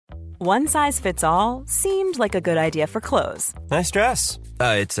One size fits all seemed like a good idea for clothes. Nice dress.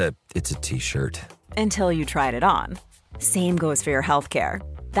 It's a t-shirt. Until you tried it on. Same goes for your healthcare.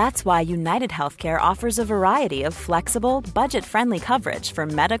 That's why United Healthcare offers a variety of flexible, budget-friendly coverage for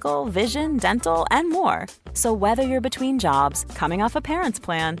medical, vision, dental, and more. So whether you're between jobs, coming off a parent's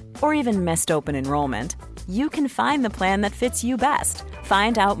plan, or even missed open enrollment, you can find the plan that fits you best.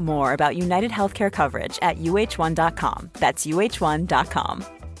 Find out more about United Healthcare coverage at uh1.com. That's uh1.com.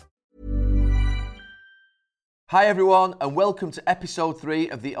 Hi everyone, and welcome to episode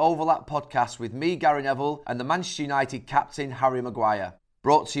 3 of the Overlap podcast with me, Gary Neville, and the Manchester United captain, Harry Maguire.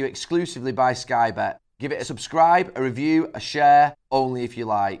 Brought to you exclusively by Sky Bet. Give it a subscribe, a review, a share, only if you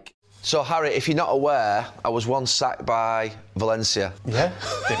like. So Harry, if you're not aware, I was once sacked by Valencia. Yeah,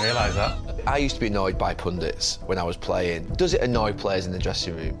 didn't realise that. I used to be annoyed by pundits when I was playing. Does it annoy players in the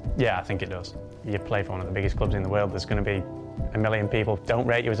dressing room? Yeah, I think it does. You play for one of the biggest clubs in the world, there's going to be a million people don't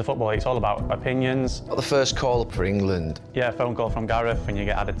rate you as a footballer. It's all about opinions. The first call up for England. Yeah, a phone call from Gareth and you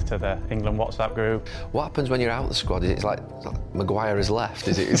get added to the England WhatsApp group. What happens when you're out of the squad? It's like Maguire has left,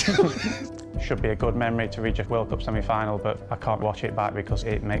 is it? Should be a good memory to reach a World Cup semi-final, but I can't watch it back because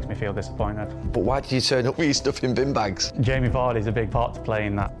it makes me feel disappointed. But why did you turn up with your stuff in bin bags? Jamie Vardy's a big part to play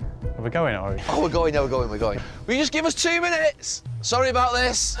in that. Are we going, or? Oh, we're going. Will you just give us 2 minutes? Sorry about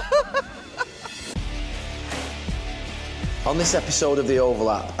this. On this episode of The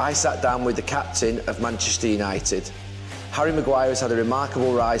Overlap, I sat down with the captain of Manchester United. Harry Maguire has had a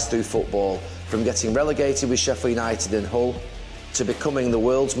remarkable rise through football, from getting relegated with Sheffield United and Hull to becoming the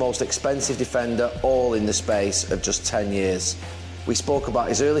world's most expensive defender, all in the space of just 10 years. We spoke about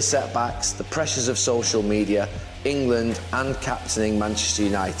his early setbacks, the pressures of social media, England and captaining Manchester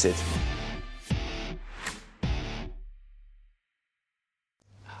United.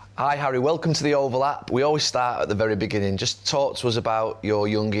 Hi Harry, welcome to The Overlap. We always start at the very beginning. Just talk to us about your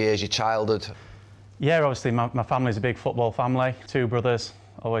young years, your childhood. Yeah, obviously my family's a big football family. 2 brothers,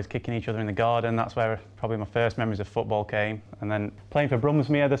 always kicking each other in the garden. That's where probably my first memories of football came. And then playing for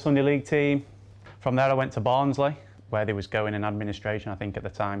Brumsmere, the Sunday League team. From there I went to Barnsley, where they was going in administration, I think, at the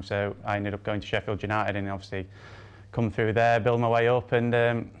time. So I ended up going to Sheffield United and obviously come through there, build my way up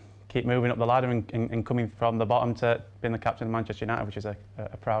and keep moving up the ladder and coming from the bottom to being the captain of Manchester United, which is a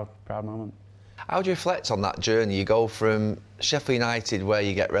proud moment. How do you reflect on that journey? You go from Sheffield United, where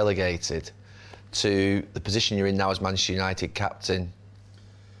you get relegated, to the position you're in now as Manchester United captain.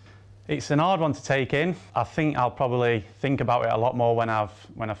 It's an hard one to take in. I think I'll probably think about it a lot more when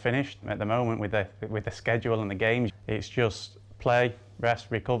I've finished. At the moment, with the schedule and the games, it's just play, rest,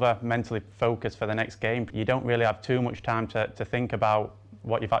 recover, mentally focus for the next game. You don't really have too much time to think about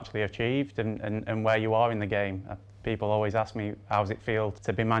what you've actually achieved and where you are in the game. People always ask me, how does it feel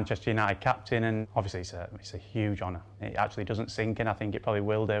to be Manchester United captain? And obviously it's a huge honour. It actually doesn't sink in. I think it probably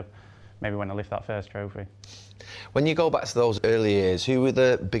will do, maybe when I lift that first trophy. When you go back to those early years, who were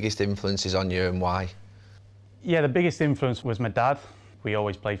the biggest influences on you and why? Yeah, the biggest influence was my dad. We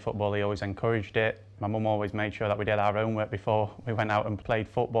always played football, he always encouraged it. My mum always made sure that we did our homework before we went out and played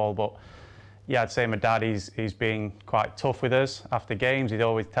football. But yeah, I'd say my dad, he's been quite tough with us after games. He'd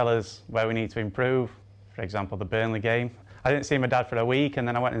always tell us where we need to improve. For example, the Burnley game. I didn't see my dad for a week and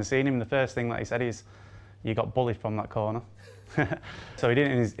then I went and seen him. The first thing that he said is, you got bullied from that corner. So he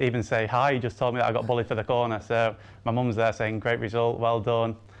didn't even say hi, he just told me that I got bullied for the corner. So my mum's there saying, great result, well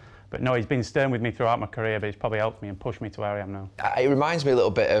done. But no, he's been stern with me throughout my career, but he's probably helped me and pushed me to where I am now. It reminds me a little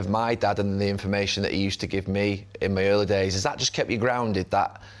bit of my dad and the information that he used to give me in my early days. Has that just kept you grounded,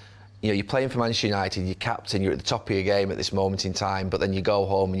 that you're playing for Manchester United, you're captain, you're at the top of your game at this moment in time, but then you go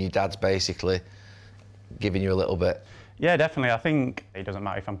home and your dad's basically giving you a little bit? Yeah, definitely. I think it doesn't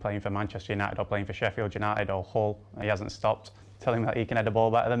matter if I'm playing for Manchester United or playing for Sheffield United or Hull. He hasn't stopped telling me that he can head a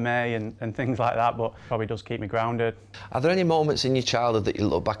ball better than me and things like that, but probably does keep me grounded. Are there any moments in your childhood that you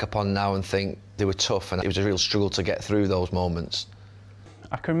look back upon now and think they were tough and it was a real struggle to get through those moments?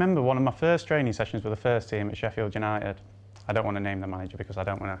 I can remember one of my first training sessions with the first team at Sheffield United. I don't want to name the manager because I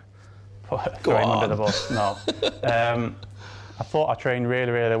don't want to throw him under the bus. No. I thought I trained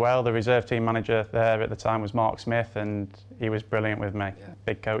really, really well. The reserve team manager there at the time was Mark Smith and he was brilliant with me,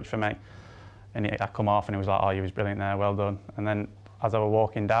 big coach for me. And I come off and he was like, oh, you was brilliant there, well done. And then as I was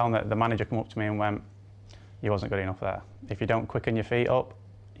walking down, the manager came up to me and went, you wasn't good enough there. If you don't quicken your feet up,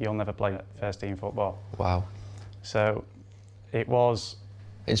 you'll never play first team football. Wow. So it was...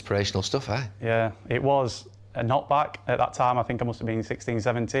 inspirational stuff, eh? Yeah, it was a knockback at that time. I think I must have been 16,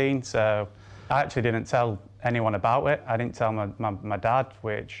 17. So I actually didn't tell anyone about it. I didn't tell my dad,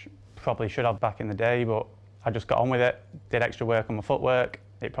 which probably should have back in the day, but I just got on with it, did extra work on my footwork.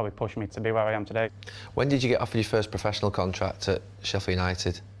 It probably pushed me to be where I am today. When did you get offered your first professional contract at Sheffield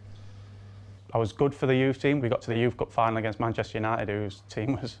United? I was good for the youth team. We got to the Youth Cup final against Manchester United, whose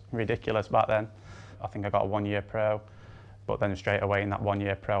team was ridiculous back then. I think I got a 1-year pro, but then straight away in that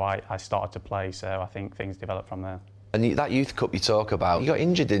 1-year pro, I started to play, so I think things developed from there. And that Youth Cup you talk about, you got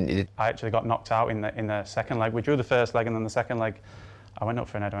injured, didn't you? I actually got knocked out in the second leg. We drew the first leg, and then the second leg, I went up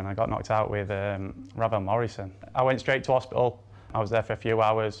for an header and I got knocked out with Ravel Morrison. I went straight to hospital. I was there for a few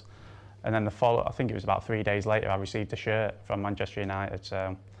hours, and then I think it was about 3 days later, I received a shirt from Manchester United.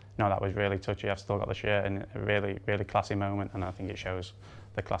 So, no, that was really touchy. I've still got the shirt, and a really, really classy moment, and I think it shows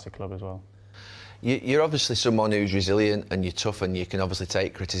the classy club as well. You're obviously someone who's resilient and you're tough and you can obviously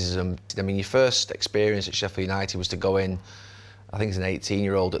take criticism. I mean, your first experience at Sheffield United was to go in, I think as an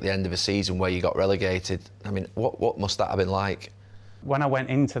 18-year-old at the end of a season where you got relegated. I mean, what must that have been like? When I went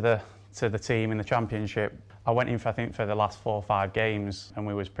into the team in the Championship, I went in for the last 4 or 5 games, and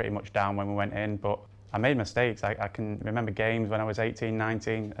we was pretty much down when we went in, but I made mistakes. I can remember games when I was 18,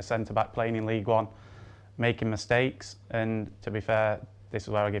 19, a centre-back playing in League One, making mistakes, and to be fair, this is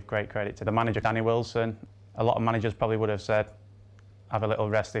where I give great credit to the manager, Danny Wilson. A lot of managers probably would have said, have a little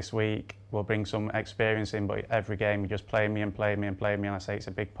rest this week, we'll bring some experience in, but every game you just play me, and I say it's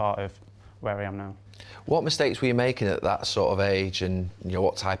a big part of where I am now. What mistakes were you making at that sort of age, and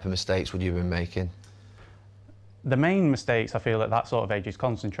what type of mistakes would you have been making? The main mistakes I feel at that sort of age is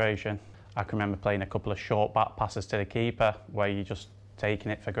concentration. I can remember playing a couple of short back passes to the keeper where you're just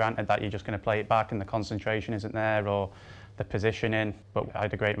taking it for granted that you're just going to play it back and the concentration isn't there, or the positioning. But I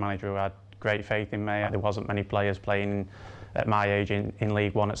had a great manager who had great faith in me. There wasn't many players playing at my age in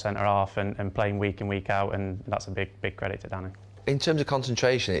League One at centre-half and playing week in, week out, and that's a big credit to Danny. In terms of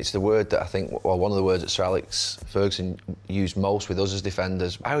concentration, it's the word that I think, well, one of the words that Sir Alex Ferguson used most with us as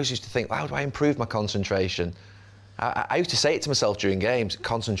defenders. I always used to think, how do I improve my concentration? I used to say it to myself during games,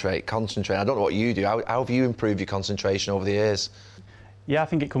 concentrate. I don't know what you do. How have you improved your concentration over the years? Yeah, I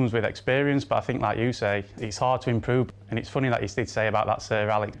think it comes with experience, but I think, like you say, it's hard to improve. And it's funny that you did say about that Sir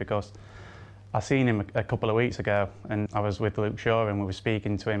Alex, because I seen him a couple of weeks ago, and I was with Luke Shaw and we were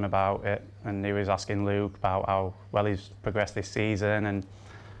speaking to him about it, and he was asking Luke about how well he's progressed this season, and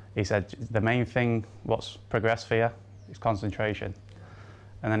he said the main thing what's progressed for you is concentration.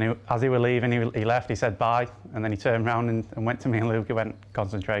 And then as he was leaving, he left, he said bye, and then he turned around and went to me and Luke, he went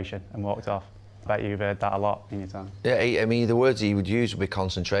concentration, and walked off. I bet you've heard that a lot in your time. Yeah, I mean, the words he would use would be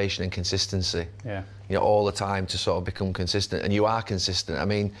concentration and consistency. Yeah. All the time to sort of become consistent, and you are consistent. I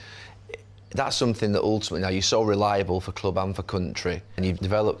mean, that's something that ultimately, now you're so reliable for club and for country, and you've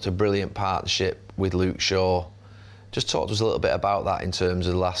developed a brilliant partnership with Luke Shaw. Just talk to us a little bit about that in terms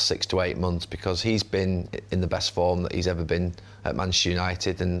of the last 6 to 8 months, because he's been in the best form that he's ever been at Manchester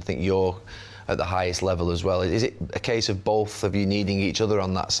United, and I think you're at the highest level as well. Is it a case of both of you needing each other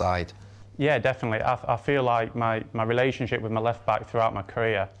on that side? Yeah, definitely. I feel like my relationship with my left back throughout my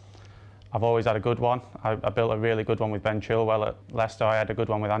career, I've always had a good one. I built a really good one with Ben Chilwell at Leicester. I had a good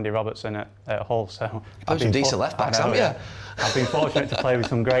one with Andy Robertson at Hull. So I've been decent left backs, haven't you? I've been fortunate to play with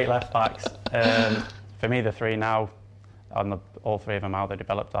some great left backs. For me, the three now, all three of them, how they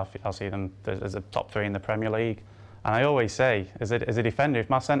developed, I see them as the top 3 in the Premier League. And I always say, as a defender, if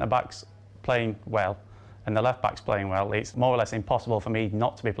my centre back's playing well and the left back's playing well, it's more or less impossible for me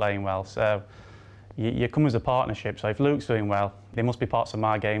not to be playing well. So you come as a partnership. So if Luke's doing well, there must be parts of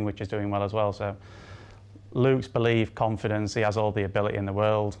my game which is doing well as well. So Luke's belief, confidence, he has all the ability in the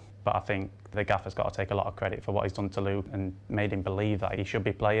world, but I think the gaffer's got to take a lot of credit for what he's done to Luke and made him believe that he should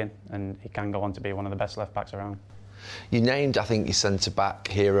be playing and he can go on to be one of the best left backs around. You named, I think, your centre-back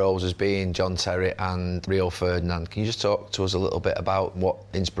heroes as being John Terry and Rio Ferdinand. Can you just talk to us a little bit about what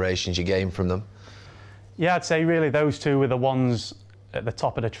inspirations you gained from them? Yeah, I'd say really those two were the ones at the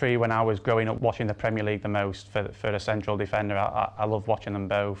top of the tree when I was growing up watching the Premier League the most for a central defender. I love watching them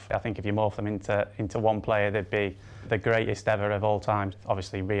both. I think if you morph them into one player, they'd be the greatest ever of all time.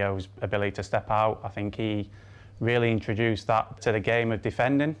 Obviously, Rio's ability to step out, I think he really introduced that to the game of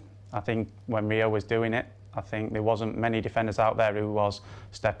defending. I think when Rio was doing it, I think there wasn't many defenders out there who was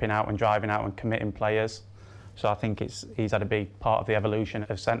stepping out and driving out and committing players. So I think he's had a big part of the evolution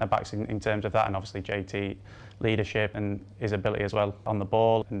of centre-backs in terms of that, and obviously JT leadership and his ability as well on the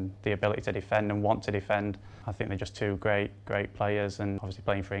ball and the ability to defend and want to defend. I think they're just two great players, and obviously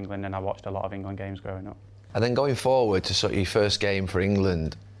playing for England, and I watched a lot of England games growing up. And then going forward to sort of your first game for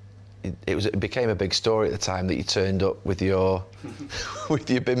England, it became a big story at the time that you turned up with your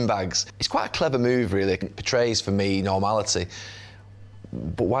bin bags. It's quite a clever move, really. It portrays for me normality.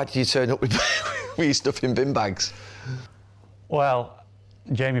 But why did you turn up with your stuff in bin bags? Well,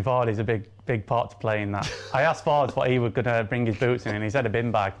 Jamie Vardy's a big part to play in that. I asked Vardy what he was going to bring his boots in, and he said a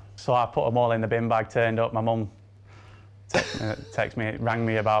bin bag. So I put them all in the bin bag, turned up. My mum Rang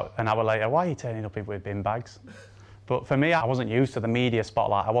me about an hour later, why are you turning up with bin bags? But for me, I wasn't used to the media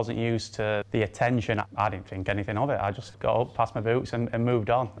spotlight. I wasn't used to the attention. I didn't think anything of it. I just got up, passed my boots and moved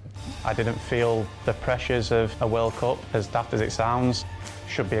on. I didn't feel the pressures of a World Cup, as daft as it sounds.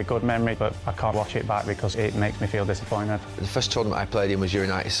 Should be a good memory, but I can't watch it back because it makes me feel disappointed. The first tournament I played in was Euro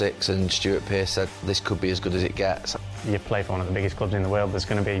 96 and Stuart Pearce said this could be as good as it gets. You play for one of the biggest clubs in the world, there's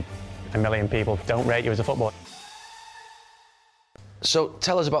going to be a million people who don't rate you as a footballer. So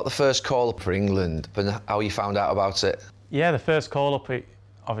tell us about the first call-up for England and how you found out about it. Yeah, the first call-up,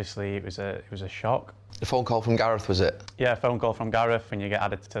 obviously it was a shock. The phone call from Gareth, was it? Yeah, a phone call from Gareth when you get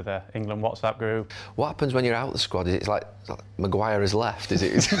added to the England WhatsApp group. What happens when you're out of the squad? It's like Maguire has left, is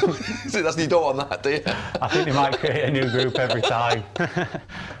it? You don't want that, do you? I think they might create a new group every time.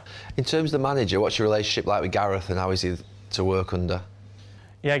 In terms of the manager, what's your relationship like with Gareth and how is he to work under?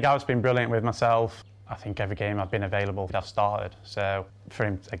 Yeah, Gareth's been brilliant with myself. I think every game I've been available, I've started. So for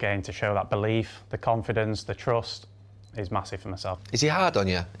him, again, to show that belief, the confidence, the trust, is massive for myself. Is he hard on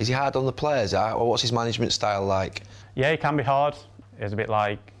you? Is he hard on the players? Or what's his management style like? Yeah, he can be hard. He's a bit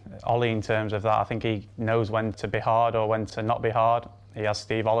like Ollie in terms of that. I think he knows when to be hard or when to not be hard. He has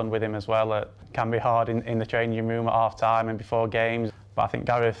Steve Holland with him as well. It can be hard in the changing room at half-time and before games. But I think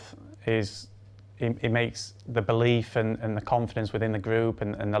Gareth he makes the belief and the confidence within the group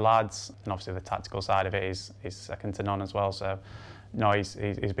and the lads, and obviously the tactical side of it is second to none as well. So, no, he's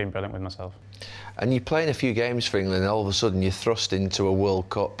been brilliant with myself. And you're playing a few games for England and all of a sudden you're thrust into a World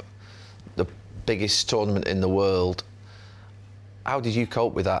Cup, the biggest tournament in the world. How did you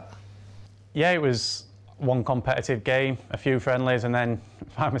cope with that? Yeah, it was one competitive game, a few friendlies, and then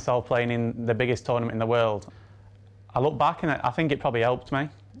found myself playing in the biggest tournament in the world. I look back and I think it probably helped me.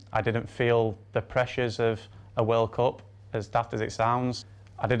 I didn't feel the pressures of a World Cup, as daft as it sounds.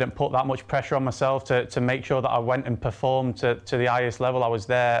 I didn't put that much pressure on myself to make sure that I went and performed to the highest level. I was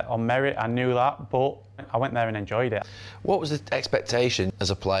there on merit, I knew that, but I went there and enjoyed it. What was the expectation as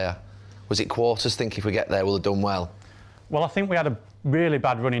a player? Was it quarters, think if we get there we'll have done well? Well, I think we had a really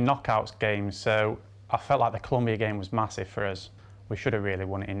bad run in knockouts games, so I felt like the Colombia game was massive for us. We should have really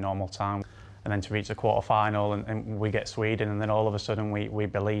won it in normal time. And then to reach the quarter-final and we get Sweden, and then all of a sudden we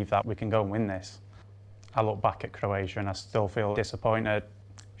believe that we can go and win this. I look back at Croatia and I still feel disappointed.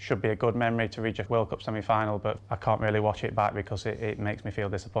 Should be a good memory to reach a World Cup semi-final, but I can't really watch it back because it makes me feel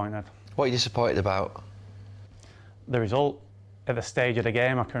disappointed. What are you disappointed about? The result at the stage of the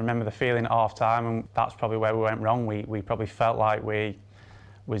game. I can remember the feeling at half-time, and that's probably where we went wrong. We probably felt like we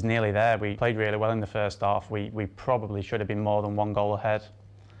was nearly there. We played really well in the first half. We probably should have been more than one goal ahead.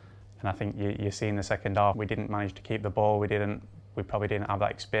 And I think you see in the second half, we didn't manage to keep the ball. We probably didn't have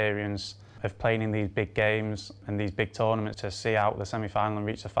that experience of playing in these big games and these big tournaments to see out the semi-final and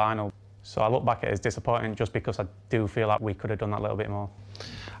reach the final. So I look back at it as disappointing just because I do feel like we could have done that a little bit more.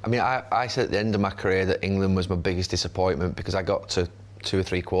 I mean, I said at the end of my career that England was my biggest disappointment because I got to 2 or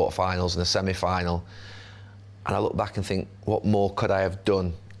 3 quarter-finals and a semi-final. And I look back and think, what more could I have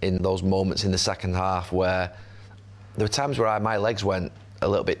done in those moments in the second half where there were times where my legs went a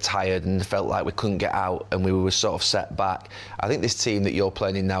little bit tired and felt like we couldn't get out and we were sort of set back. I think this team that you're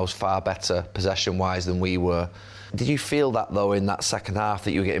playing in now is far better possession-wise than we were. Did you feel that though in that second half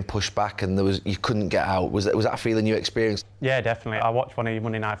that you were getting pushed back and you couldn't get out? Was that a feeling you experienced? Yeah, definitely. I watched one of your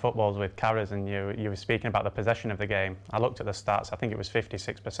Monday Night Footballs with Carras and you were speaking about the possession of the game. I looked at the stats. I think it was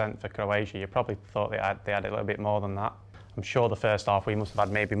 56% for Croatia. You probably thought they had a little bit more than that. I'm sure the first half we must have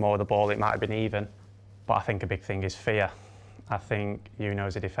had maybe more of the ball. It might have been even. But I think a big thing is fear. I think,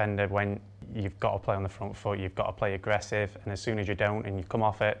 as a defender, when you've got to play on the front foot, you've got to play aggressive, and as soon as you don't and you come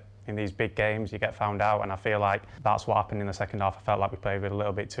off it in these big games, you get found out, and I feel like that's what happened in the second half. I felt like we played with a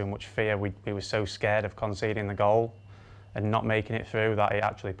little bit too much fear. We were so scared of conceding the goal and not making it through that it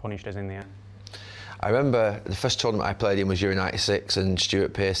actually punished us in the end. I remember the first tournament I played in was Euro 96 and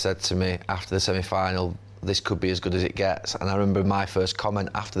Stuart Pearce said to me after the semi-final, this could be as good as it gets, and I remember my first comment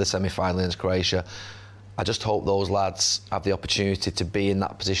after the semi-final against Croatia, I just hope those lads have the opportunity to be in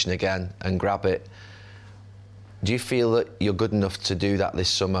that position again and grab it. Do you feel that you're good enough to do that this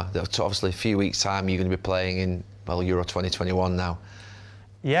summer? Obviously, a few weeks' time, you're going to be playing in, Euro 2021 now.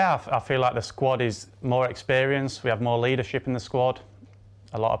 Yeah, I feel like the squad is more experienced. We have more leadership in the squad.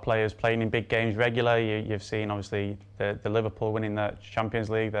 A lot of players playing in big games regularly. You've seen, obviously, the Liverpool winning the Champions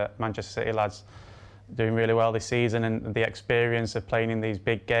League, the Manchester City lads doing really well this season, and the experience of playing in these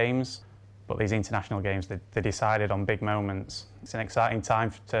big games. But these international games, they're decided on big moments. It's an exciting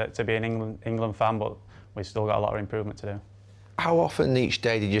time to be an England fan, but we've still got a lot of improvement to do. How often each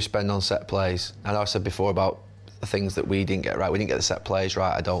day did you spend on set plays? I know I said before about the things that we didn't get right. We didn't get the set plays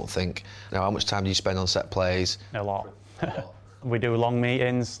right, I don't think. Now, how much time do you spend on set plays? A lot. We do long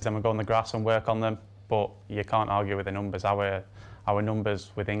meetings, then we go on the grass and work on them, but you can't argue with the numbers. Our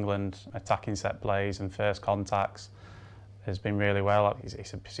numbers with England, attacking set plays and first contacts, has been really well.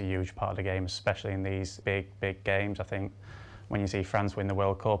 It's a huge part of the game, especially in these big games. I think when you see France win the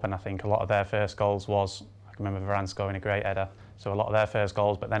World Cup, and I think a lot of their first goals was, I can remember Varane scoring a great header, so a lot of their first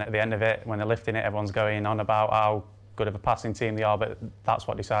goals, but then at the end of it, when they're lifting it, everyone's going on about how good of a passing team they are, but that's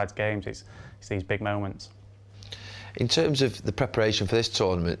what decides games. It's these big moments. In terms of the preparation for this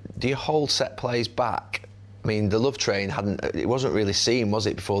tournament, do you hold set plays back? I mean, the love train it wasn't really seen, was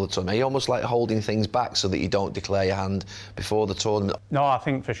it, before the tournament? Are you almost like holding things back so that you don't declare your hand before the tournament? No, I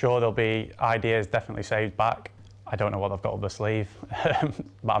think for sure there'll be ideas definitely saved back. I don't know what they've got up their sleeve,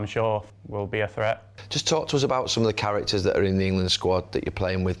 but I'm sure we'll be a threat. Just talk to us about some of the characters that are in the England squad that you're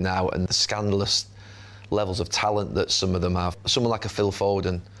playing with now and the scandalous levels of talent that some of them have. Someone like a Phil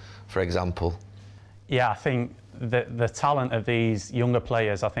Foden, for example. Yeah, I think the talent of these younger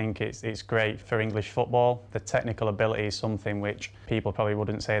players, I think it's great for English football. The technical ability is something which people probably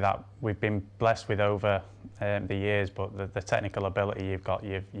wouldn't say that we've been blessed with over the years, but the technical ability, you've got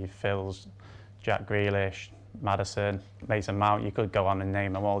your Phils, Jack Grealish, Maddison, Mason Mount, you could go on and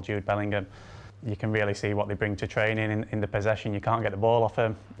name them all, Jude Bellingham. You can really see what they bring to training in the possession. You can't get the ball off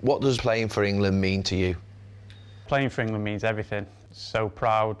them. What does playing for England mean to you? Playing for England means everything. So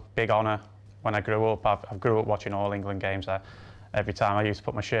proud, big honour. When I grew up, I grew up watching all England games. Every time I used to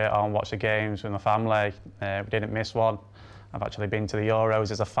put my shirt on, watch the games with my family. We didn't miss one. I've actually been to the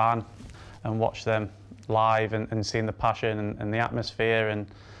Euros as a fan and watched them live and seen the passion and the atmosphere and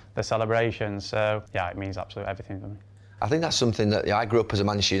the celebrations. So yeah, it means absolutely everything for me. I think that's something that I grew up as a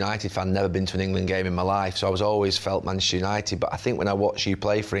Manchester United fan, never been to an England game in my life, so I was always felt Manchester United. But I think when I watch you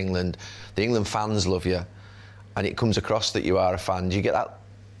play for England, the England fans love you, and it comes across that you are a fan. Do you get that?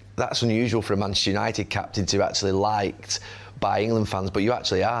 That's unusual for a Manchester United captain to be actually liked by England fans, but you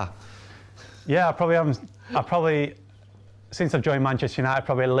actually are. Yeah, I probably, since I've joined Manchester United,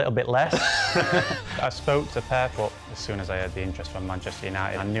 probably a little bit less. I spoke to Pep, but as soon as I had the interest from Manchester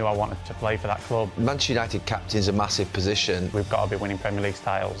United, I knew I wanted to play for that club. Manchester United captain's a massive position. We've got to be winning Premier League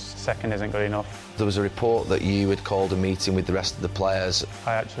titles. Second isn't good enough. There was a report that you had called a meeting with the rest of the players.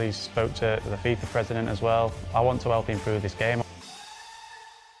 I actually spoke to the FIFA president as well. I want to help improve this game.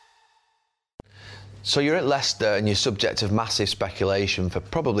 So you're at Leicester and you're subject of massive speculation for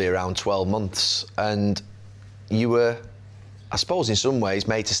probably around 12 months, and you were, I suppose in some ways,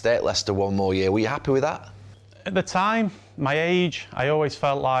 made to stay at Leicester one more year. Were you happy with that? At the time, my age, I always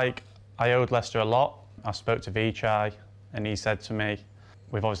felt like I owed Leicester a lot. I spoke to Vichai and he said to me,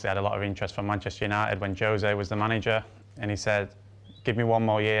 we've obviously had a lot of interest from Manchester United when Jose was the manager, and he said, give me one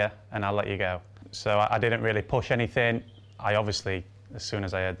more year and I'll let you go. So I didn't really push anything. I obviously, as soon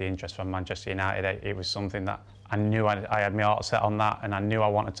as I had the interest from Manchester United, it was something that I knew I had my heart set on that, and I knew I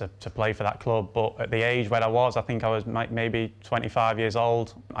wanted to play for that club. But at the age where I was, I think I was maybe 25 years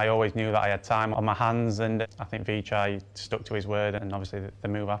old. I always knew that I had time on my hands, and I think Vichai stuck to his word, and obviously the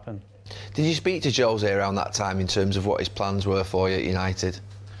move happened. Did you speak to Jose around that time in terms of what his plans were for you at United?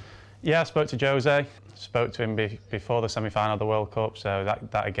 Yeah, I spoke to Jose. Spoke to him before the semi-final of the World Cup, so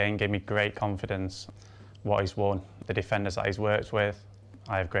that again gave me great confidence. What he's won, the defenders that he's worked with.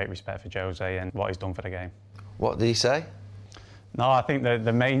 I have great respect for Jose and what he's done for the game. What did he say? No, I think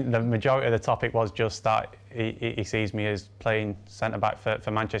the majority of the topic was just that he sees me as playing centre-back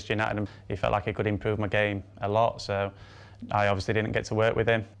for Manchester United, and he felt like he could improve my game a lot. So I obviously didn't get to work with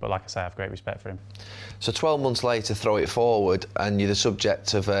him, but like I say, I have great respect for him. So 12 months later, throw it forward, and you're the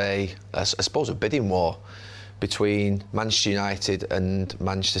subject of I suppose, a bidding war between Manchester United and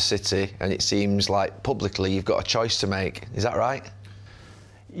Manchester City, and it seems like publicly you've got a choice to make. Is that right?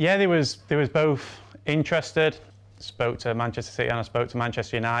 Yeah, they was both interested. Spoke to Manchester City and I spoke to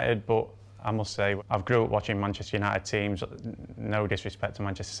Manchester United, but I must say I've grew up watching Manchester United teams. No disrespect to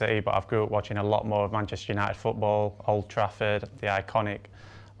Manchester City, but I've grew up watching a lot more of Manchester United football. Old Trafford, the iconic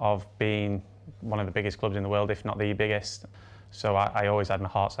of being one of the biggest clubs in the world, if not the biggest. So I always had my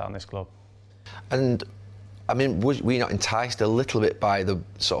heart set on this club. And I mean, were you not enticed a little bit by the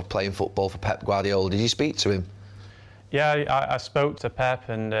sort of playing football for Pep Guardiola? Did you speak to him? Yeah, I spoke to Pep,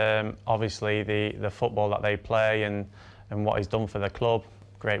 and obviously the football that they play and what he's done for the club.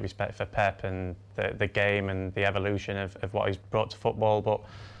 Great respect for Pep and the game and the evolution of what he's brought to football. But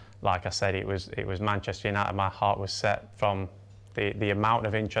like I said, it was Manchester United. My heart was set from the amount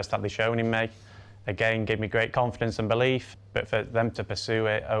of interest that they've shown in me. Again, gave me great confidence and belief. But for them to pursue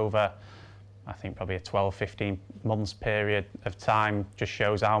it over, I think probably a 12, 15 months period of time just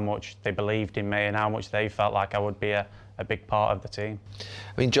shows how much they believed in me and how much they felt like I would be a big part of the team.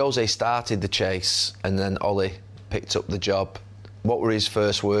 I mean, Jose started the chase and then Ollie picked up the job. What were his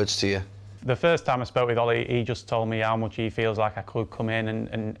first words to you? The first time I spoke with Ollie, he just told me how much he feels like I could come in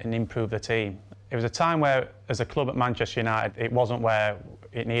and improve the team. It was a time where, as a club at Manchester United, it wasn't where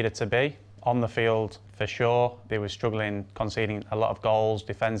it needed to be. On the field, for sure, they were struggling, conceding a lot of goals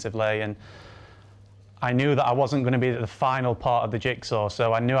defensively, and I knew that I wasn't going to be the final part of the jigsaw,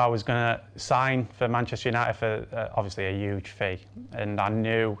 so I knew I was going to sign for Manchester United for obviously a huge fee. And I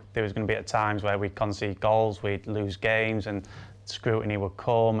knew there was going to be at times where we'd concede goals, we'd lose games, and scrutiny would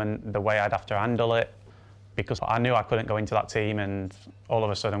come, and the way I'd have to handle it, because I knew I couldn't go into that team and all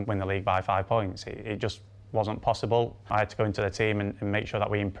of a sudden win the league by 5 points. It just wasn't possible. I had to go into the team and make sure that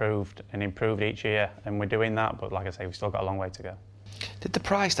we improved each year, and we're doing that, but like I say, we've still got a long way to go. Did the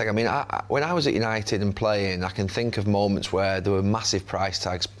price tag, I mean, when I was at United and playing, I can think of moments where there were massive price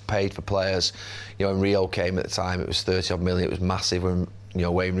tags paid for players. You know, when Rio came at the time, it was 30 odd million, it was massive. When, you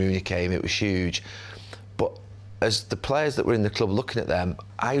know, Wayne Rooney came, it was huge. But as the players that were in the club looking at them,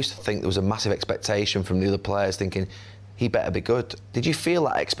 I used to think there was a massive expectation from the other players thinking, he better be good. Did you feel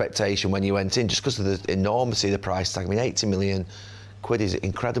that expectation when you went in, just because of the enormity of the price tag? I mean, 80 million quid is an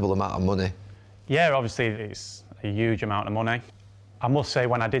incredible amount of money. Yeah, obviously it's a huge amount of money. I must say,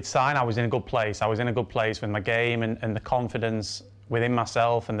 when I did sign, I was in a good place. I was in a good place with my game and the confidence within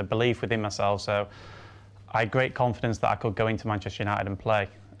myself and the belief within myself. So I had great confidence that I could go into Manchester United and play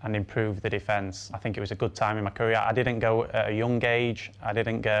and improve the defence. I think it was a good time in my career. I didn't go at a young age. I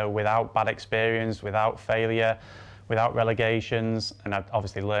didn't go without bad experience, without failure, without relegations. And I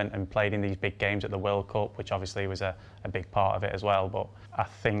obviously learned and played in these big games at the World Cup, which obviously was a big part of it as well. But I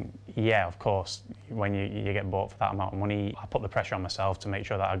think, yeah, of course, when you get bought for that amount of money, I put the pressure on myself to make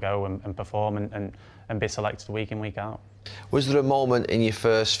sure that I go and perform and be selected week in, week out. Was there a moment in your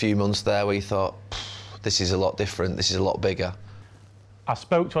first few months there where you thought, this is a lot different, this is a lot bigger? I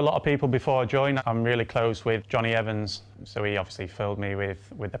spoke to a lot of people before I joined. I'm really close with Johnny Evans, so he obviously filled me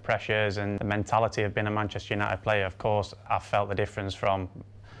with the pressures and the mentality of being a Manchester United player. Of course, I felt the difference from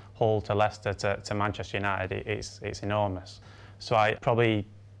Hull to Leicester to Manchester United. It's enormous. So I probably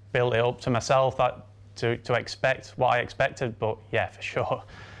built it up to myself that to expect what I expected, but yeah, for sure,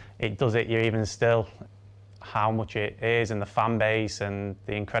 it does it. You even still, how much it is, and the fan base and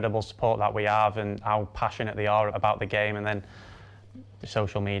the incredible support that we have and how passionate they are about the game, and then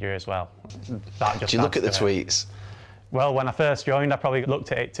social media as well. That just. Do you look at the tweets? Well, when I first joined, I probably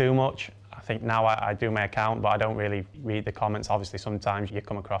looked at it too much. I think now I do my account, but I don't really read the comments. Obviously, sometimes you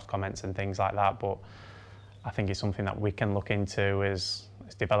come across comments and things like that, but I think it's something that we can look into is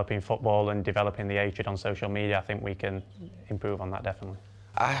developing football and developing the hatred on social media. I think we can improve on that, definitely.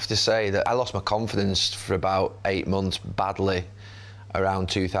 I have to say that I lost my confidence for about 8 months badly around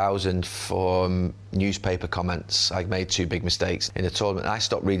 2000 for newspaper comments. I made 2 big mistakes in a tournament. I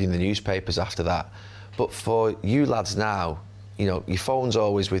stopped reading the newspapers after that. But for you lads now, you know, your phone's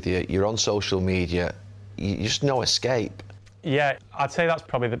always with you, you're on social media, you just no escape. Yeah, I'd say that's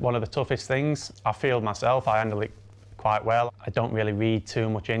probably one of the toughest things. I feel myself, I handle it quite well. I don't really read too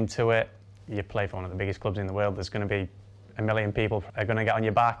much into it. You play for one of the biggest clubs in the world, there's going to be a million people are going to get on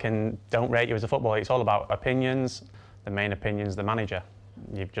your back and don't rate you as a footballer. It's all about opinions. The main opinion's the manager.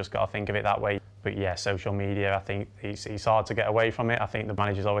 You've just got to think of it that way. But yeah, social media, I think it's hard to get away from it. I think the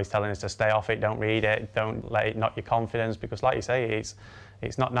manager's always telling us to stay off it, don't read it, don't let it knock your confidence, because like you say,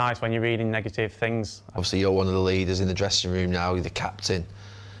 it's not nice when you're reading negative things. Obviously, you're one of the leaders in the dressing room now, you're the captain.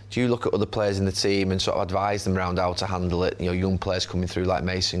 Do you look at other players in the team and sort of advise them around how to handle it? You know, young players coming through like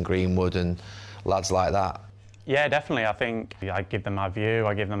Mason Greenwood and lads like that. Yeah, definitely. I think I give them my view,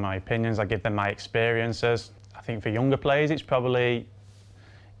 I give them my opinions, I give them my experiences. I think for younger players, it's probably,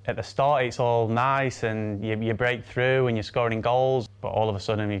 at the start, it's all nice and you break through and you're scoring goals. But all of a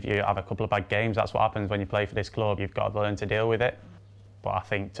sudden, if you have a couple of bad games, that's what happens when you play for this club. You've got to learn to deal with it. But I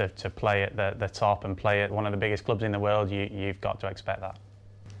think to play at the top and play at one of the biggest clubs in the world, you've got to expect that.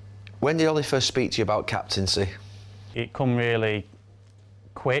 When did Ollie first speak to you about captaincy? It come really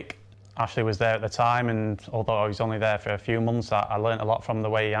quick. Ashley was there at the time, and although I was only there for a few months, I learnt a lot from the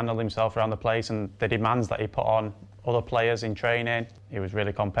way he handled himself around the place and the demands that he put on other players in training. He was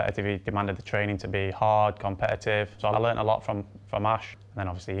really competitive. He demanded the training to be hard, competitive. So I learnt a lot from Ash. And then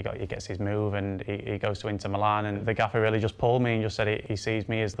obviously he gets his move and he goes to Inter Milan, and the gaffer really just pulled me and just said he sees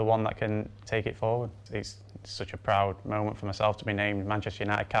me as the one that can take it forward. It's such a proud moment for myself to be named Manchester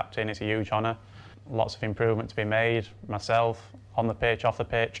United captain. It's a huge honour. Lots of improvement to be made, myself, on the pitch, off the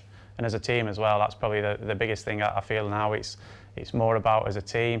pitch, and as a team as well. That's probably the biggest thing I feel now. It's more about as a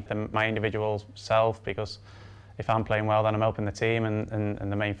team than my individual self, because if I'm playing well, then I'm helping the team,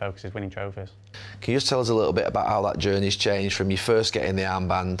 and the main focus is winning trophies. Can you just tell us a little bit about how that journey's changed from you first getting the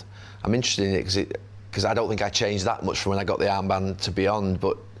armband? I'm interested in it because because I don't think I changed that much from when I got the armband to beyond,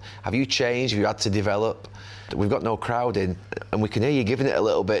 but have you changed? Have you had to develop? We've got no crowd in, and we can hear you giving it a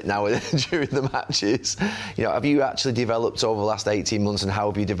little bit now during the matches. You know, have you actually developed over the last 18 months, and how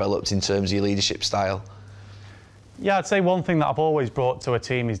have you developed in terms of your leadership style? Yeah, I'd say one thing that I've always brought to a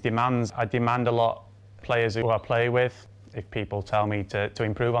team is demands. I demand a lot of players who I play with. If people tell me to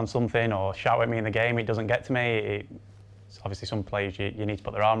improve on something or shout at me in the game, it doesn't get to me. Obviously, some players you need to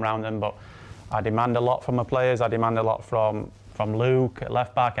put their arm around them, but I demand a lot from my players. I demand a lot from Luke at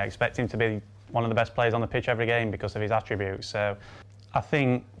left back. I expect him to be one of the best players on the pitch every game because of his attributes. So I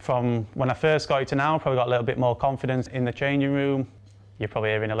think from when I first got it to now, I probably got a little bit more confidence in the changing room. You're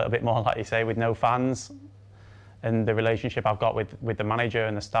probably hearing a little bit more, like you say, with no fans. And the relationship I've got with the manager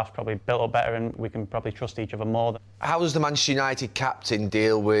and the staff probably built up better, and we can probably trust each other more. How does the Manchester United captain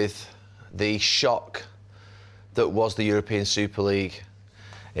deal with the shock that was the European Super League?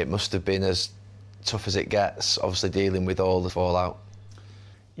 It must have been as tough as it gets, obviously dealing with all the fallout.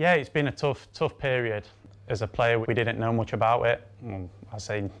 Yeah, it's been a tough period. As a player, we didn't know much about it. Well, I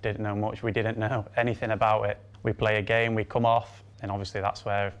say didn't know much, we didn't know anything about it. We play a game, we come off, and obviously that's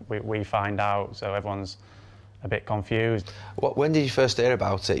where we find out, so everyone's a bit confused. When did you first hear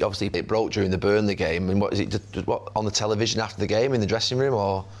about it? Obviously it broke during the Burnley game, and what is it, on the television after the game, in the dressing room,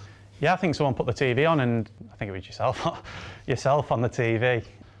 or? Yeah, I think someone put the TV on, and I think it was yourself on the TV.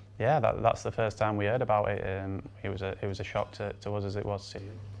 Yeah, that's the first time we heard about it. It was a shock to us as it was to you.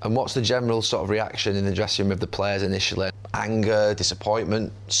 And what's the general sort of reaction in the dressing room of the players initially? Anger,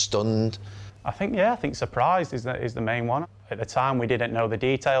 disappointment, stunned? I think surprised is the main one. At the time, we didn't know the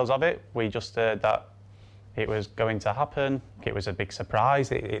details of it. We just heard that it was going to happen. It was a big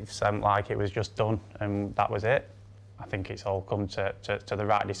surprise. It sounded like it was just done, and that was it. I think it's all come to the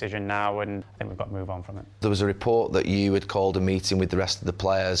right decision now, and I think we've got to move on from it. There was a report that you had called a meeting with the rest of the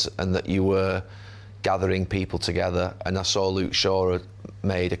players and that you were gathering people together, and I saw Luke Shaw had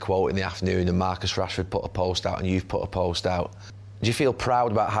made a quote in the afternoon, and Marcus Rashford put a post out, and you've put a post out. Do you feel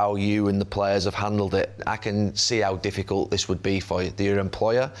proud about how you and the players have handled it? I can see how difficult this would be for you. They're your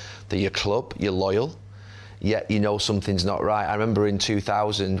employer, they're your club, you're loyal, yet you know something's not right. I remember in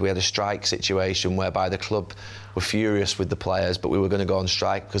 2000 we had a strike situation whereby the club were furious with the players, but we were going to go on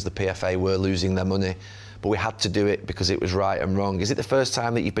strike because the PFA were losing their money. But we had to do it because it was right and wrong. Is it the first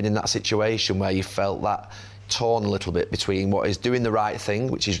time that you've been in that situation where you felt that torn a little bit between what is doing the right thing,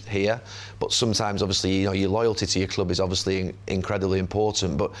 which is here, but sometimes obviously, you know, your loyalty to your club is obviously incredibly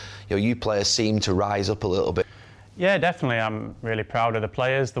important, but you players seem to rise up a little bit? Yeah, definitely. I'm really proud of the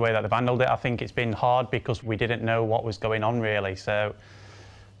players, the way that they've handled it. I think it's been hard because we didn't know what was going on really. So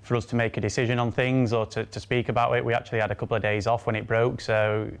for us to make a decision on things or to speak about it, we actually had a couple of days off when it broke,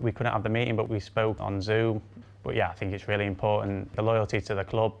 so we couldn't have the meeting, but we spoke on Zoom. But yeah, I think it's really important. The loyalty to the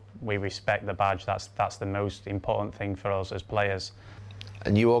club, we respect the badge. That's the most important thing for us as players.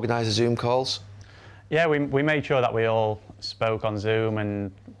 And you organise the Zoom calls? Yeah, we made sure that we all spoke on Zoom,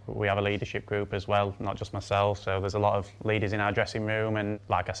 and we have a leadership group as well, not just myself. So there's a lot of leaders in our dressing room, and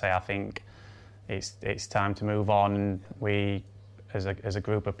like I say, I think it's time to move on. And we, as a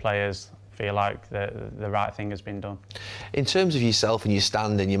group of players, feel like the right thing has been done. In terms of yourself and your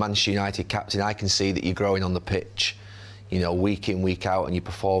standing, your Manchester United captain, I can see that you're growing on the pitch, week in, week out, and your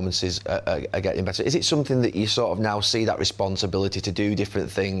performances are getting better. Is it something that you sort of now see that responsibility to do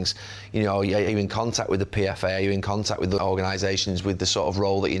different things? Are you in contact with the PFA? Are you in contact with the organisations with the sort of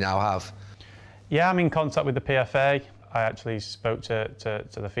role that you now have? Yeah, I'm in contact with the PFA. I actually spoke to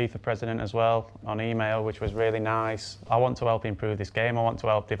the FIFA president as well on email, which was really nice. I want to help improve this game. I want to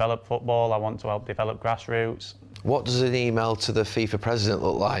help develop football. I want to help develop grassroots. What does an email to the FIFA president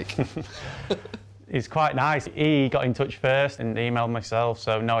look like? It's quite nice. He got in touch first and emailed myself,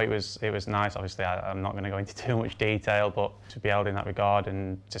 so no, it was nice. Obviously, I'm not going to go into too much detail, but to be held in that regard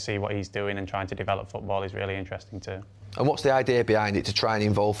and to see what he's doing and trying to develop football is really interesting too. And what's the idea behind it, to try and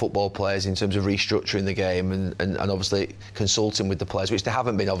involve football players in terms of restructuring the game and obviously consulting with the players, which they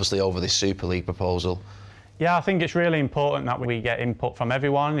haven't been obviously over this Super League proposal? Yeah, I think it's really important that we get input from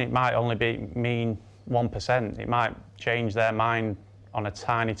everyone. It might only mean 1%. It might change their mind on a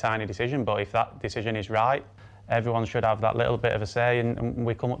tiny decision, but if that decision is right, everyone should have that little bit of a say, and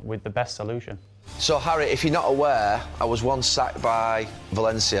we come up with the best solution. So Harry, if you're not aware, I was once sacked by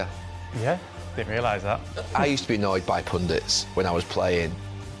Valencia. Yeah, didn't realise that. I used to be annoyed by pundits when I was playing.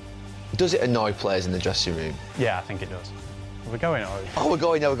 Does it annoy players in the dressing room? Yeah, I think it does. Are we going or? Oh, we're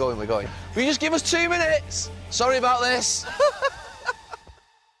going. Will you just give us 2 minutes? Sorry about this.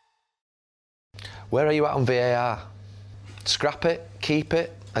 Where are you at on VAR? Scrap it, keep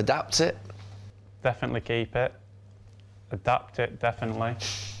it, adapt it? Definitely keep it. Adapt it, definitely.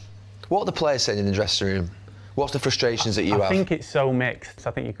 What are the players saying in the dressing room? What's the frustrations that you have? I think it's so mixed.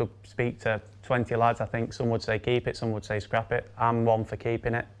 I think you could speak to 20 lads. I think some would say keep it, some would say scrap it. I'm one for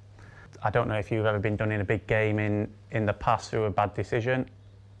keeping it. I don't know if you've ever been done in a big game in the past through a bad decision.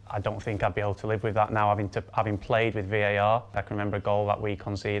 I don't think I'd be able to live with that now, having played with VAR. I can remember a goal that we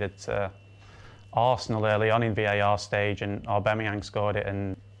conceded to Arsenal early on in VAR stage, and Aubameyang scored it,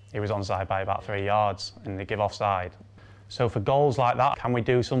 and he was onside by about 3 yards, and they give offside. So for goals like that, can we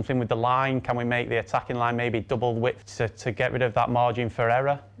do something with the line? Can we make the attacking line maybe double width to get rid of that margin for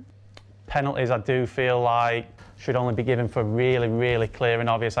error? Penalties, I do feel like should only be given for really, really clear and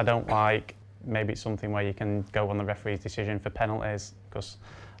obvious. I don't like, maybe it's something where you can go on the referee's decision for penalties, because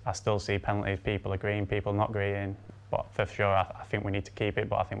I still see penalties, people agreeing, people not agreeing. But for sure, I think we need to keep it,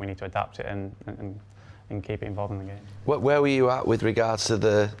 but I think we need to adapt it and keep it involved in the game. Where were you at with regards to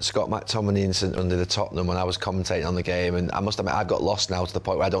the Scott McTominay incident under the Tottenham when I was commentating on the game? And I must admit, I've got lost now to the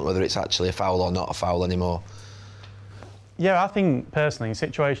point where I don't know whether it's actually a foul or not a foul anymore. Yeah, I think personally, in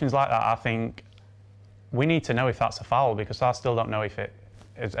situations like that, I think we need to know if that's a foul, because I still don't know if it...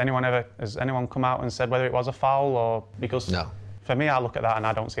 Has anyone come out and said whether it was a foul or... Because no. For me, I look at that and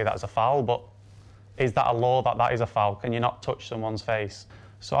I don't see that as a foul, but is that a law that is a foul? Can you not touch someone's face?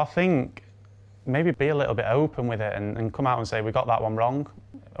 So I think maybe be a little bit open with it and come out and say we got that one wrong,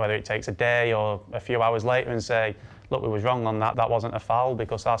 whether it takes a day or a few hours later, and say, look, we was wrong on that wasn't a foul,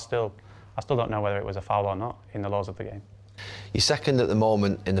 because I still don't know whether it was a foul or not in the laws of the game. You're second at the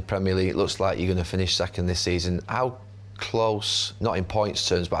moment in the Premier League. It looks like you're going to finish second this season. How close, not in points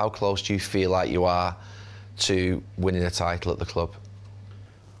terms, but how close do you feel like you are to winning a title at the club?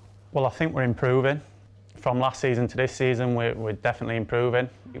 Well, I think we're improving. From last season to this season, we're definitely improving.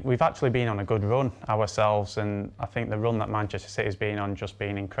 We've actually been on a good run ourselves, and I think the run that Manchester City's been on just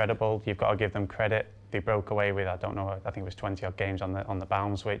been incredible. You've got to give them credit. They broke away with, I don't know, I think it was 20 odd games on the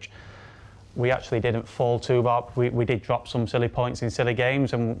bounce, which we actually didn't fall too bad. We did drop some silly points in silly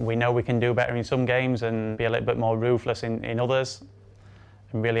games, and we know we can do better in some games and be a little bit more ruthless in others,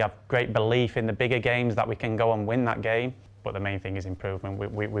 and really have great belief in the bigger games that we can go and win that game. But the main thing is improvement.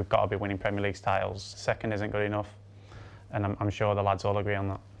 We've got to be winning Premier League titles. Second isn't good enough, and I'm sure the lads all agree on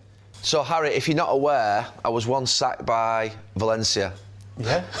that. So, Harry, if you're not aware, I was once sacked by Valencia.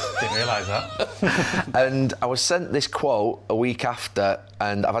 Yeah, didn't realise that. And I was sent this quote a week after,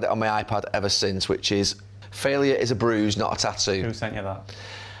 and I've had it on my iPad ever since, which is, failure is a bruise, not a tattoo. Who sent you that?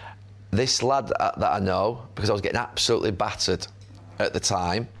 This lad that I know, because I was getting absolutely battered at the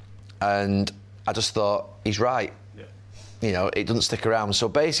time, and I just thought, he's right. You know, it doesn't stick around. So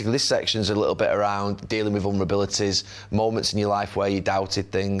basically, this section's a little bit around dealing with vulnerabilities, moments in your life where you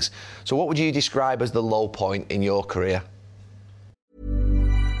doubted things. So what would you describe as the low point in your career?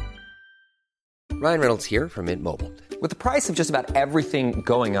 Ryan Reynolds here from Mint Mobile. With the price of just about everything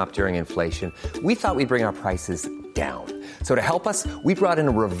going up during inflation, we thought we'd bring our prices down. So to help us, we brought in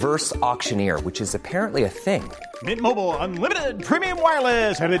a reverse auctioneer, which is apparently a thing. Mint Mobile Unlimited Premium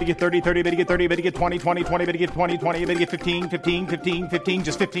Wireless. How to get 30, 30, bit to get 30, bit to get 20, 20, 20, bit to get 20, 20, bit to get 15, 15, 15, 15,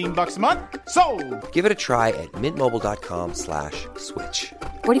 just $15 a month? Sold! Give it a try at mintmobile.com/switch.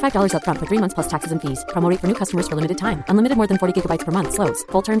 $45 up front for 3 months plus taxes and fees. Promo rate for new customers for limited time. Unlimited more than 40 gigabytes per month. Slows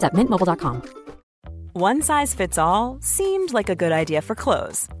full terms at mintmobile.com. One size fits all seemed like a good idea for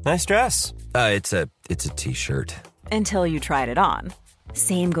clothes. Nice dress. It's a t-shirt. Until you tried it on.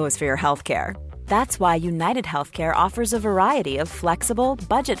 Same goes for your healthcare. That's why United Healthcare offers a variety of flexible,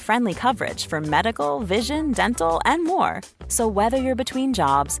 budget-friendly coverage for medical, vision, dental, and more. So whether you're between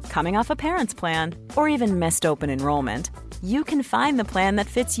jobs, coming off a parent's plan, or even missed open enrollment, you can find the plan that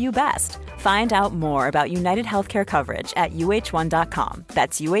fits you best. Find out more about United Healthcare coverage at uh1.com.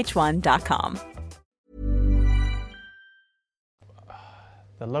 That's uh1.com.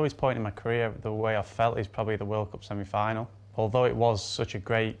 The lowest point in my career, the way I felt, is probably the World Cup semi-final. Although it was such a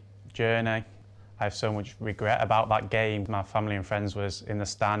great journey, I have so much regret about that game. My family and friends was in the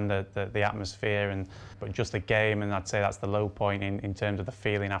stand, the atmosphere, but just the game, and I'd say that's the low point in terms of the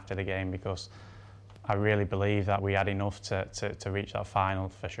feeling after the game, because I really believe that we had enough to reach that final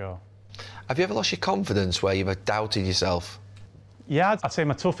for sure. Have you ever lost your confidence where you've doubted yourself? Yeah, I'd say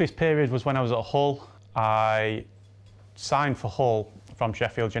my toughest period was when I was at Hull. I signed for Hull from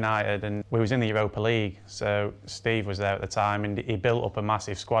Sheffield United, and we was in the Europa League, so Steve was there at the time, and he built up a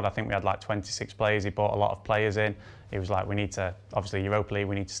massive squad. I think we had like 26 players. He brought a lot of players in. He was like, we need to, obviously Europa League,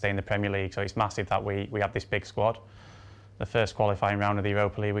 we need to stay in the Premier League, so it's massive that we have this big squad. The first qualifying round of the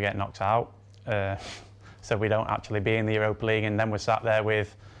Europa League, we get knocked out, so we don't actually be in the Europa League, and then we're sat there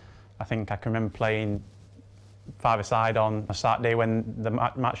with, I think I can remember playing five-a-side on a Saturday when the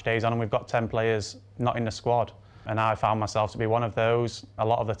match day's on, and we've got 10 players not in the squad. And I found myself to be one of those a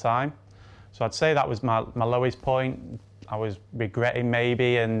lot of the time. So I'd say that was my lowest point. I was regretting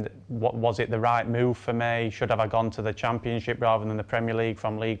maybe, and what was it the right move for me? Should have I gone to the Championship rather than the Premier League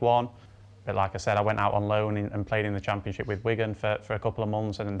from League One? But like I said, I went out on loan and played in the Championship with Wigan for a couple of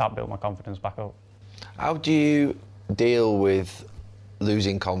months, and that built my confidence back up. How do you deal with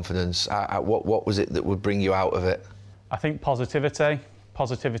losing confidence? What was it that would bring you out of it? I think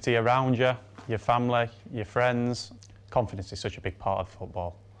positivity around you, your family, your friends. Confidence is such a big part of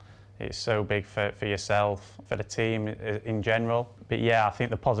football. It's so big for yourself, for the team in general. But yeah, I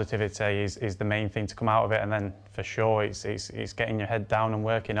think the positivity is the main thing to come out of it. And then for sure, it's getting your head down and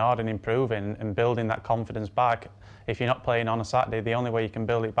working hard and improving and building that confidence back. If you're not playing on a Saturday, the only way you can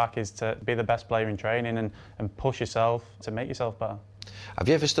build it back is to be the best player in training and push yourself to make yourself better. Have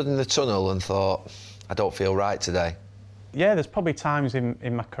you ever stood in the tunnel and thought, I don't feel right today? Yeah, there's probably times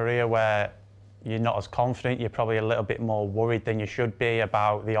in my career where you're not as confident, you're probably a little bit more worried than you should be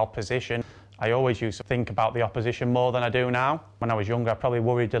about the opposition. I always used to think about the opposition more than I do now. When I was younger, I probably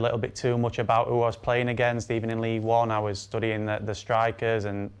worried a little bit too much about who I was playing against. Even in League One, I was studying the strikers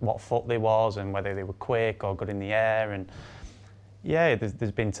and what foot they was and whether they were quick or good in the air. And yeah,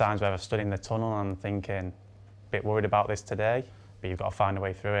 there's been times where I've stood in the tunnel and I'm thinking, a bit worried about this today, but you've got to find a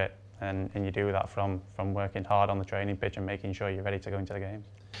way through it. And you do that from working hard on the training pitch and making sure you're ready to go into the games.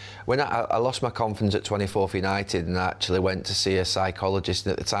 When I lost my confidence at 24 for United and I actually went to see a psychologist,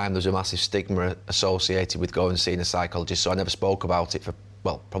 and at the time there was a massive stigma associated with going and seeing a psychologist, so I never spoke about it for,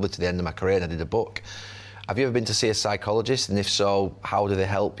 well, probably to the end of my career, and I did a book. Have you ever been to see a psychologist, and if so, how do they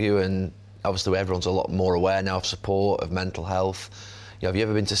help you? And obviously everyone's a lot more aware now of support, of mental health. Have you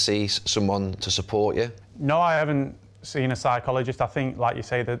ever been to see someone to support you? No, I haven't seen a psychologist. I think, like you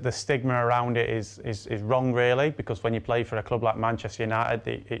say, the stigma around it is wrong, really, because when you play for a club like Manchester United,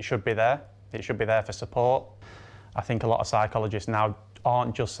 it should be there. It should be there for support. I think a lot of psychologists now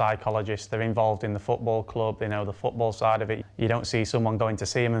aren't just psychologists. They're involved in the football club. They know the football side of it. You don't see someone going to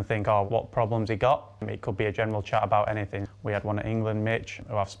see him and think, oh, what problems he got? It could be a general chat about anything. We had one at England, Mitch,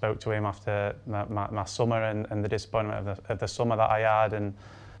 who I've spoke to him after my summer and the disappointment of the summer that I had. And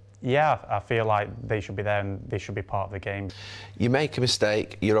yeah, I feel like they should be there and they should be part of the game. You make a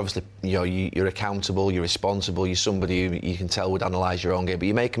mistake, you're obviously, you're accountable, you're responsible, you're somebody who you can tell would analyse your own game, but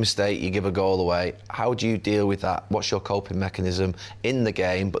you make a mistake, you give a goal away. How do you deal with that? What's your coping mechanism in the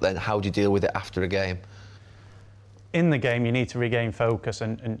game, but then how do you deal with it after a game? In the game, you need to regain focus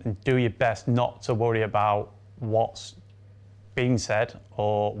and do your best not to worry about what's being said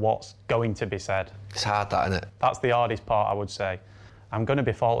or what's going to be said. It's hard, that, isn't it? That's the hardest part, I would say. I'm going to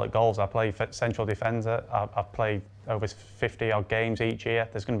be fault at goals. I play central defender. I've played over 50 odd games each year.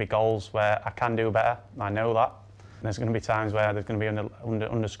 There's going to be goals where I can do better. I know that. There's going to be times where there's going to be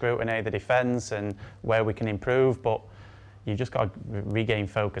under scrutiny, the defence, and where we can improve. But you've just got to regain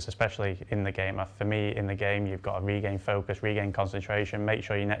focus, especially in the game. For me, in the game, you've got to regain focus, regain concentration, make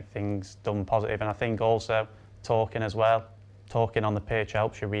sure your next thing's done positive. And I think also talking as well. Talking on the pitch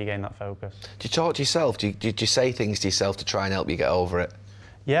helps you regain that focus. Do you talk to yourself? Do you say things to yourself to try and help you get over it?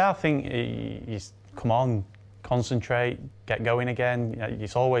 Yeah, I think you come on, concentrate, get going again.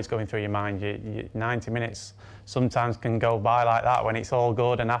 It's always going through your mind. 90 minutes sometimes can go by like that when it's all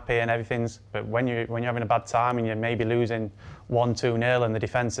good and happy and everything's. But when you're having a bad time and you're maybe losing 1-2-0 and the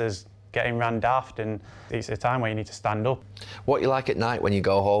defence is getting ran daft, and it's a time where you need to stand up. What you like at night when you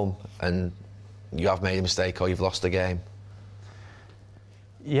go home and you have made a mistake or you've lost a game?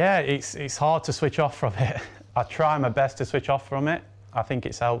 Yeah, it's hard to switch off from it. I try my best to switch off from it. I think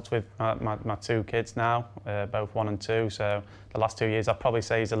it's helped with my two kids now, both 1 and 2. So the last 2 years I'd probably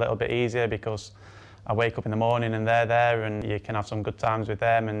say is a little bit easier because I wake up in the morning and they're there and you can have some good times with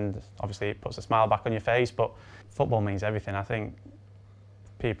them, and obviously it puts a smile back on your face. But football means everything. I think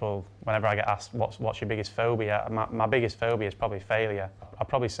people, whenever I get asked what's your biggest phobia, my biggest phobia is probably failure. I'd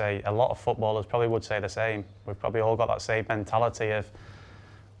probably say a lot of footballers probably would say the same. We've probably all got that same mentality of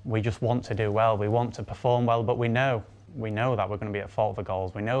we just want to do well, we want to perform well, but we know that we're going to be at fault for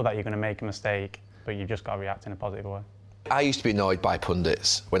goals. We know that you're going to make a mistake, but you've just got to react in a positive way. I used to be annoyed by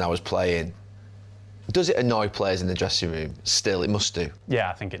pundits when I was playing. Does it annoy players in the dressing room? Still, it must do.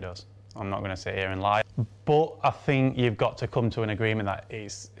 Yeah, I think it does. I'm not going to sit here and lie. But I think you've got to come to an agreement that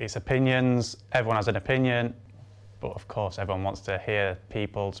it's opinions, everyone has an opinion, but of course everyone wants to hear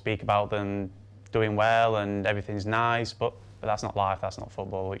people speak about them doing well and everything's nice, but that's not life, that's not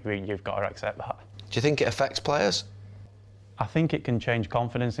football. You've got to accept that. Do you think it affects players? I think it can change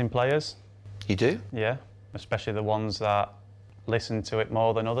confidence in players. You do? Yeah, especially the ones that listen to it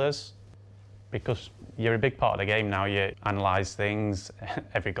more than others. Because you're a big part of the game now, you analyse things.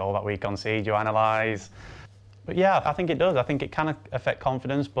 Every goal that we concede, you analyse. But yeah, I think it does. I think it can affect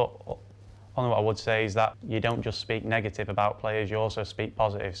confidence, but only what I would say is that you don't just speak negative about players, you also speak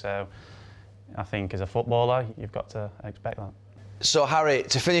positive. So I think as a footballer, you've got to expect that. So Harry,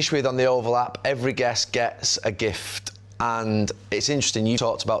 to finish with on the overlap, every guest gets a gift. And it's interesting, you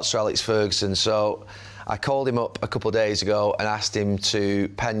talked about Sir Alex Ferguson, so I called him up a couple of days ago and asked him to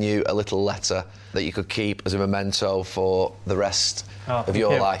pen you a little letter that you could keep as a memento for the rest of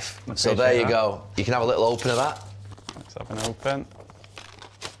your life. So there you go. You can have a little open of that. Let's have an open.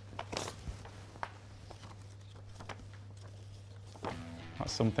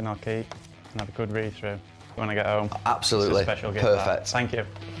 That's something I'll keep and have a good read through when I get home. Absolutely. It's a special gift. Perfect. Thank you.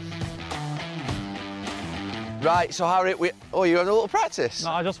 Right, so Harry, you're on a little practice?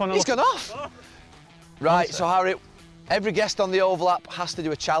 No, I just want to He's gone off. Right, so Harry, every guest on the overlap has to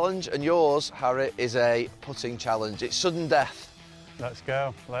do a challenge, and yours, Harry, is a putting challenge. It's sudden death. Let's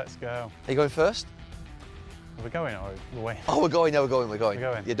go, let's go. Are you going first? Are we going or are we waiting? Oh, we're going. We're going.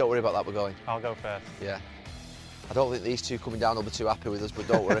 Yeah, don't worry about that, we're going. I'll go first. Yeah. I don't think these two coming down will be too happy with us, but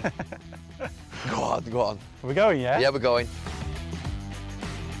don't worry. Go on. Are we going, yeah? Yeah, we're going.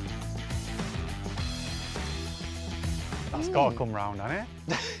 That's got to come round, hasn't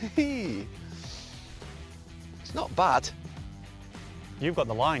it? It's not bad. You've got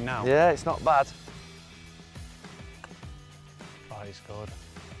the line now. Yeah, it's not bad. Oh, he's good.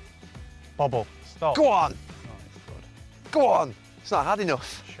 Bobble, stop. Go on. Oh, he's good. Go on. It's not had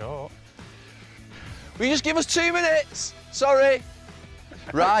enough. Sure. Will you just give us 2 minutes? Sorry.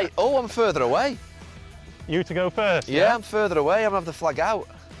 Right. Oh, I'm further away. You to go first? Yeah, I'm further away. I'm going to have the flag out.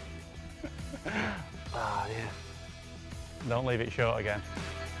 Oh, yeah. Don't leave it short again.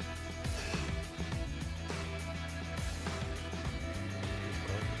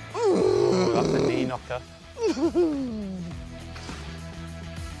 Ooh, that's a knee knocker.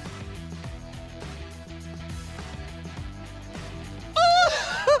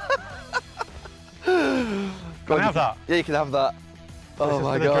 Can I have that? Yeah, you can have that. Oh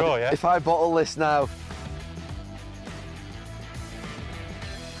my God. Draw, yeah? If I bottle this now.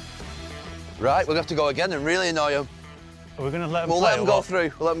 Right, we'll have to go again and really annoy him. Are we going to let them We'll let them go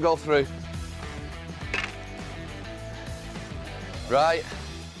through. We'll let them go through. Right.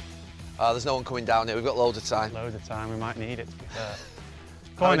 There's no one coming down here. We've got loads of time. Loads of time. We might need it, to be fair.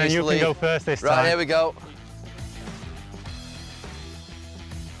 Go on, then you can go first this time. Right, here we go.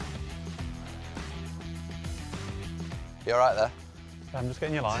 You all right there? I'm just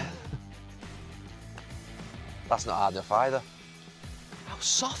getting your line. That's not hard enough either. How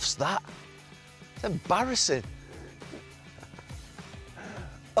soft's that? It's embarrassing.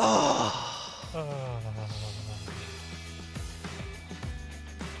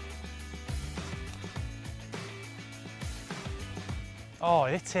 Oh,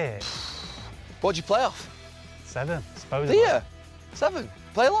 hit it. What'd you play off? 7, supposedly. Do you? 7?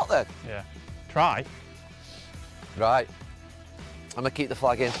 Play a lot then? Yeah. Try. Right. I'm gonna keep the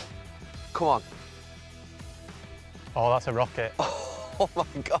flag in. Come on. Oh, that's a rocket. Oh my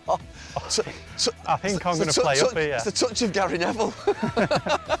God. I think I'm going to play up here. It's the touch of Gary Neville.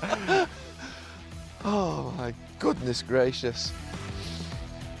 Oh my goodness gracious.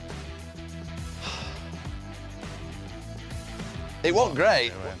 It wasn't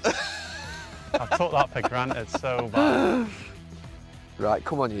great. I took that for granted so bad. Right,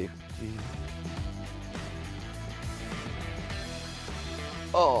 come on you.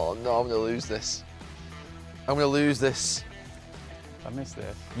 Oh no, I'm going to lose this. I'm going to lose this. I missed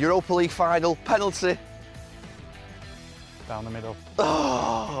this. Europa League final, penalty. Down the middle.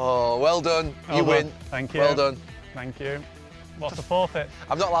 Oh, well done. You win. Thank you. Well done. Thank you. What's the forfeit?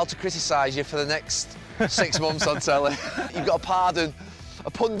 I'm not allowed to criticise you for the next 6 months on telly. You've got a pardon,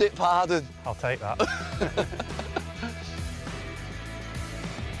 a pundit pardon. I'll take that.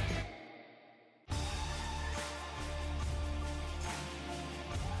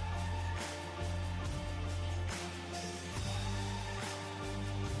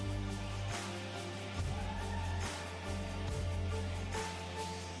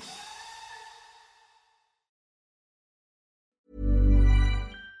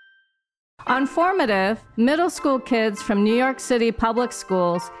 On Formative, middle school kids from New York City public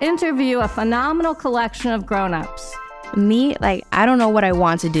schools interview a phenomenal collection of grown-ups. Me, I don't know what I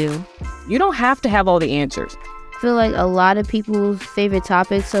want to do. You don't have to have all the answers. I feel like a lot of people's favorite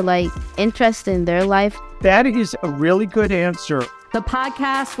topics are interest in their life. That is a really good answer. The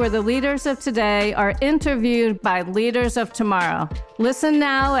podcast where the leaders of today are interviewed by leaders of tomorrow. Listen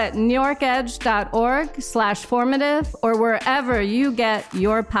now at newyorkedge.org/formative or wherever you get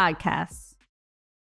your podcasts.